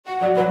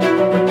We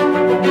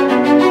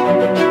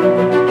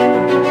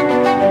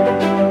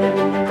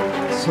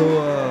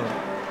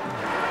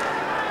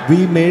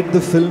made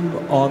the film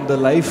on the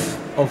life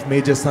of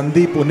Major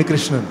Sandeep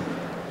Unnikrishnan,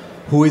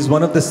 who is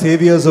one of the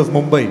saviors of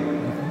Mumbai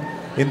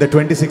in the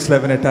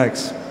 26/11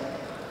 attacks.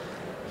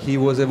 He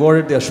was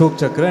awarded the Ashok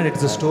Chakra, and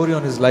it's a story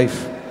on his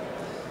life.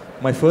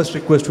 My first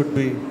request would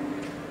be,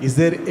 is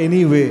there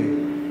any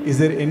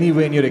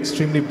way in your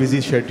extremely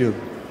busy schedule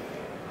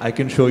I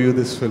can show you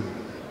this film?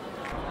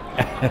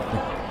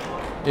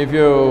 If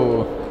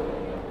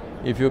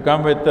you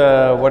come with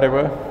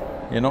whatever,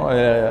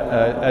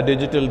 a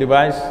digital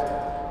device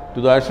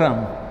to the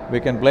ashram, we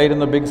can play it on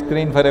the big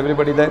screen for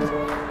everybody there.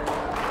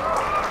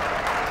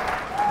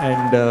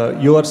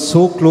 And you are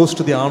so close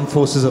to the armed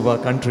forces of our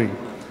country.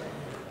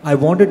 I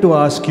wanted to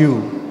ask you,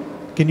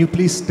 can you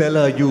please tell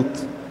our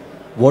youth,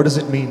 what does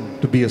it mean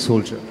to be a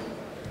soldier?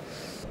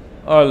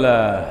 Well,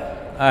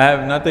 I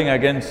have nothing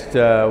against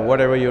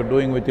whatever you're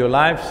doing with your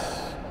lives,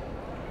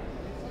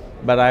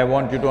 but I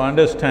want you to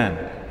understand,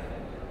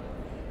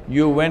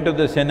 you went to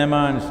the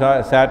cinema and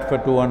sat for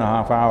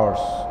 2.5 hours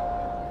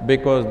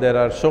because there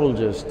are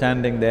soldiers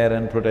standing there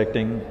and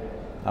protecting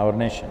our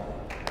nation.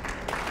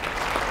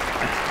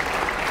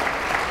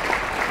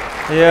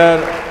 Here,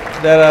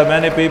 there are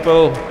many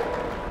people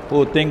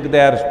who think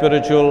they are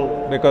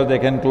spiritual because they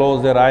can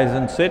close their eyes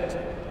and sit.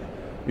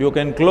 You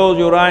can close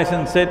your eyes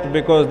and sit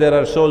because there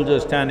are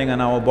soldiers standing on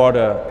our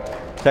border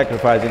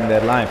sacrificing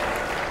their life.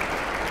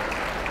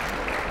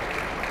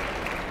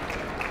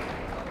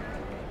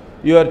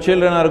 Your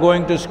children are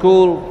going to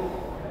school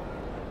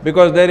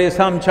because there is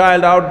some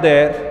child out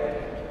there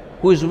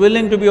who is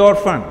willing to be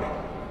orphaned.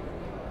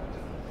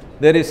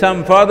 There is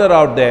some father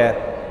out there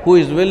who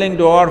is willing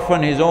to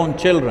orphan his own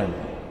children.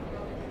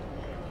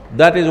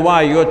 That is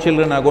why your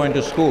children are going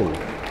to school.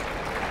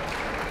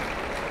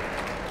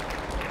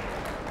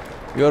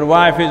 Your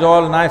wife is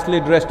all nicely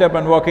dressed up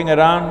and walking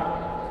around.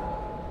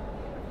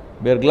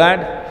 We're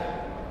glad,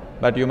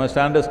 but you must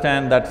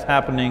understand that's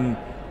happening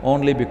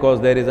only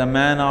because there is a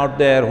man out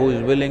there who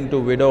is willing to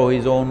widow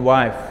his own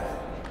wife.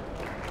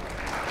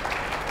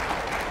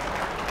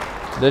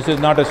 This is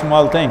not a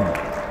small thing.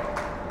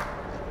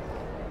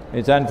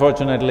 It's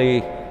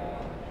unfortunately…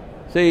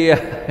 See,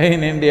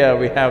 in India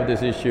we have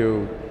this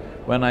issue.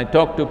 When I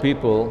talk to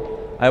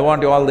people, I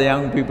want all the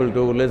young people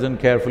to listen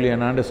carefully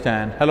and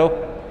understand. Hello?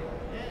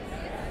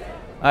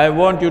 I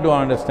want you to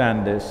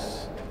understand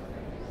this,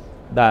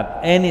 that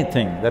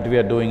anything that we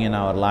are doing in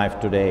our life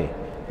today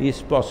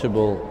is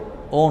possible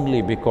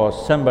only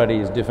because somebody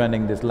is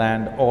defending this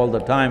land all the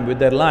time with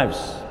their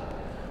lives.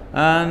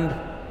 And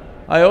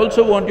I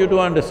also want you to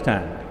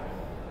understand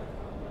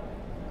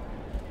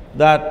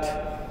that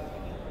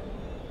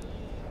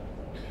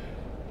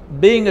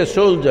being a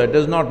soldier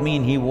does not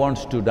mean he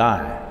wants to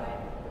die,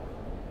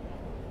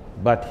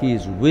 but he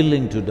is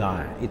willing to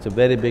die. It's a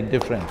very big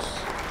difference.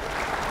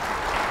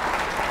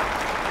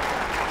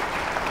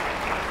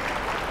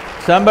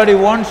 Somebody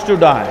wants to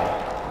die,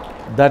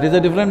 that is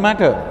a different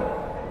matter.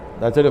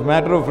 That's a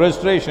matter of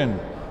frustration,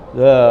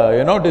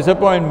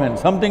 disappointment,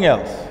 something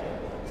else.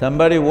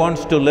 Somebody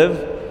wants to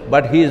live,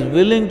 but he is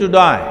willing to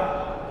die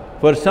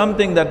for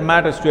something that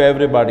matters to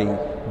everybody,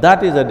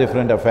 that is a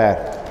different affair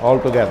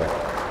altogether.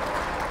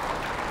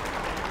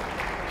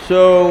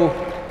 So,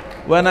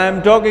 when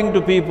I'm talking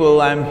to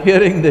people, I'm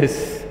hearing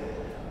this.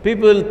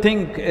 People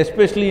think,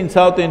 especially in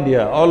South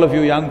India, all of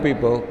you young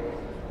people,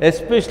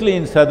 especially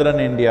in southern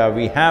India,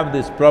 we have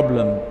this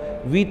problem.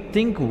 We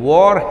think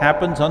war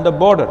happens on the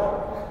border.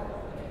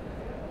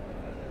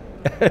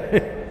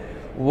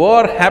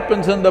 War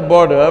happens on the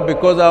border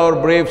because our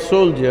brave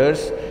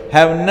soldiers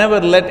have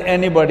never let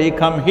anybody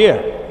come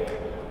here.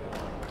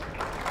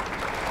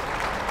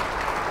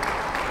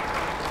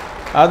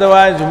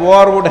 Otherwise,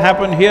 war would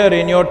happen here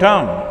in your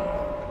town.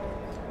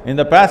 In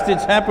the past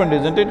it's happened,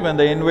 isn't it? When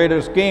the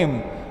invaders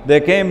came, they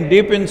came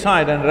deep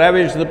inside and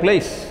ravaged the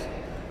place.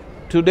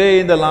 Today,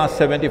 in the last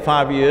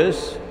 75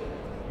 years,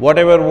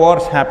 whatever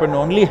wars happened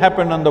only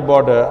happened on the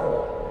border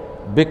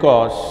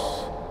because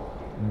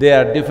they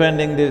are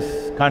defending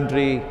this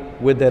country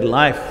with their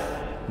life.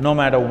 No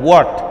matter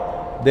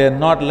what, they're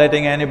not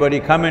letting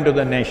anybody come into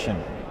the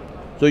nation.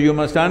 So you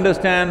must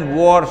understand,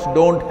 wars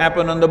don't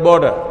happen on the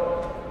border.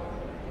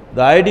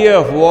 The idea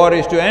of war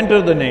is to enter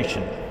the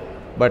nation,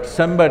 but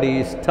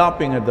somebody is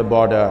stopping at the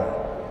border.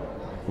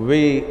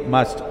 We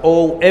must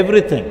owe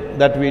everything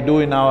that we do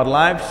in our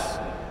lives,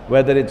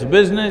 whether it's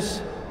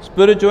business,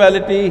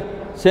 spirituality,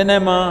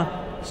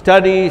 cinema,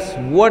 studies,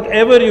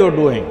 whatever you're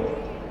doing,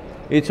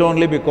 it's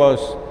only because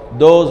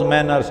those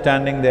men are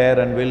standing there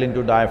and willing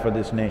to die for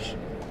this nation.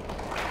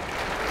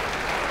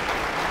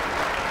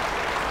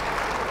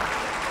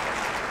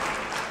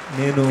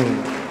 నేను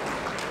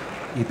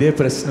ఇదే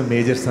ప్రశ్న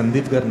major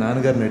Sandeep గారు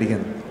నాన్నగారిని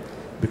అడిగాను,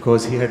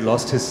 because he had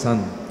lost his son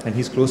and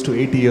he's close to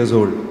 80 years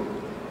old.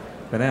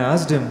 When I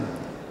asked him,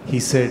 he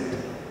said,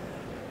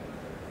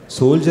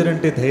 soldier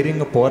అంటే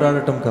ధైర్యంగా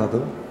పోరాడటం కాదు,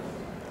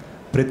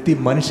 ప్రతి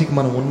మనిషికి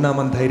మనం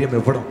ఉన్నామని ధైర్యం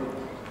ఇవ్వడం.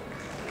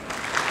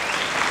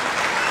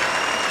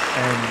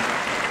 And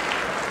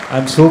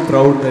I'm so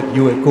proud that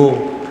you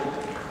echo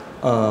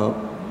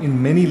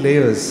in many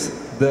layers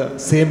the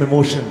same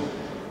emotion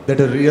that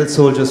a real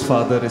soldier's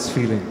father is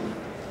feeling.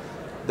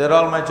 They're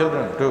all my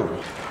children too.